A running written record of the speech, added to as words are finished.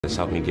It's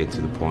helped me get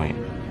to the point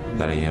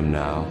that I am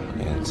now,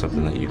 and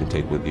something that you can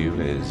take with you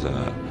is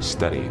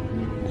study.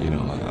 You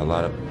know, a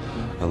lot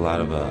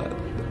of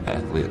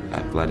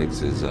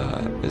athletics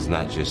is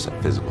not just a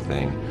physical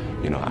thing.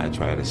 You know, I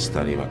try to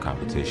study my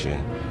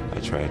competition.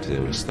 I try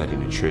to study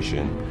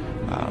nutrition.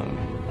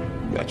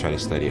 I try to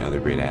study other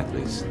great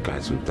athletes,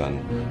 guys who've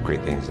done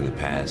great things in the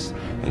past,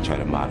 and try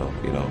to model,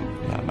 you know,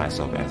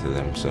 myself after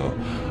them. So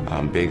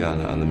I'm big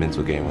on the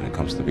mental game when it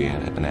comes to being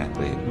an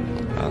athlete,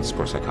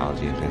 sports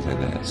psychology and things like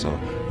that. So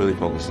really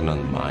focusing on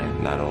the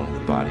mind, not only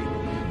the body,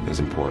 is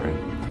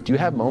important. Do you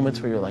have moments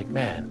where you're like,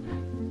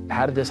 man,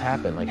 how did this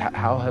happen? Like,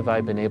 how have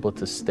I been able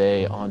to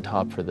stay on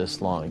top for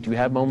this long? Do you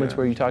have moments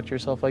where you talk to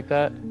yourself like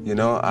that? You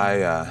know,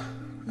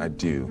 I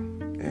do,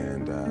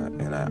 and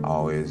I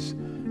always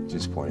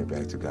just point it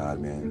back to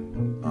God,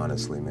 man.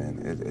 Honestly, man,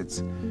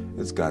 it's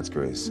God's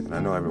grace. And I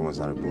know everyone's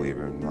not a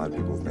believer, and a lot of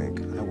people think,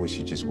 I wish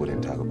you just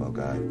wouldn't talk about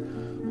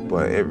God.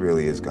 But it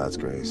really is God's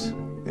grace.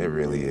 It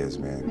really is,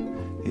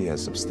 man. He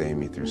has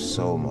sustained me through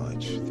so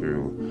much,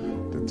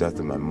 through the death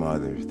of my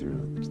mother,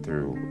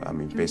 through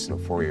facing a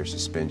 4-year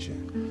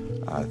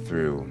suspension,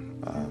 through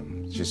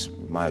just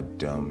my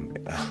dumb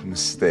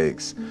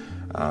mistakes.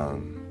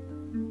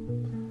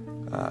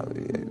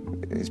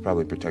 He's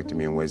probably protected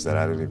me in ways that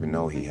I don't even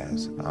know he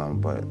has.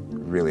 But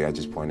really, I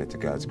just pointed to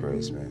God's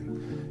grace,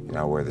 man. You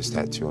know, I wear this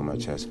tattoo on my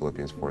chest,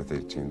 Philippians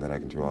 4:13, that I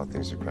can do all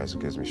things through Christ who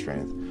gives me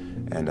strength.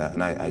 And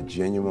I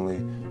genuinely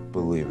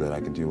believe that I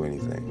can do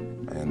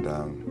anything. And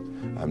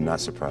I'm not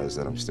surprised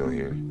that I'm still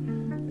here.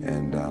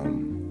 And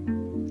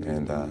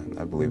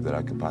I believe that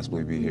I could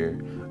possibly be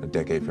here a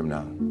decade from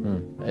now.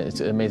 It's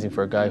amazing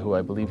for a guy who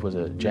I believe was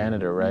a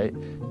janitor, right?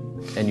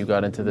 And you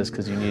got into this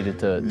because you needed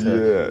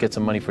to get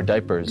some money for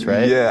diapers,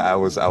 right? Yeah, I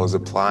was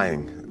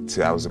applying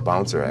to, I was a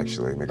bouncer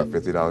actually, making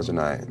 $50 a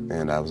night,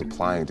 and I was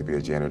applying to be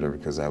a janitor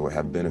because I would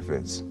have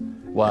benefits.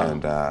 Wow.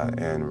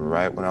 And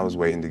right when I was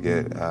waiting to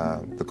get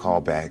the call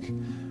back,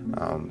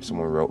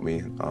 someone wrote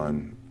me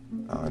on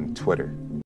Twitter,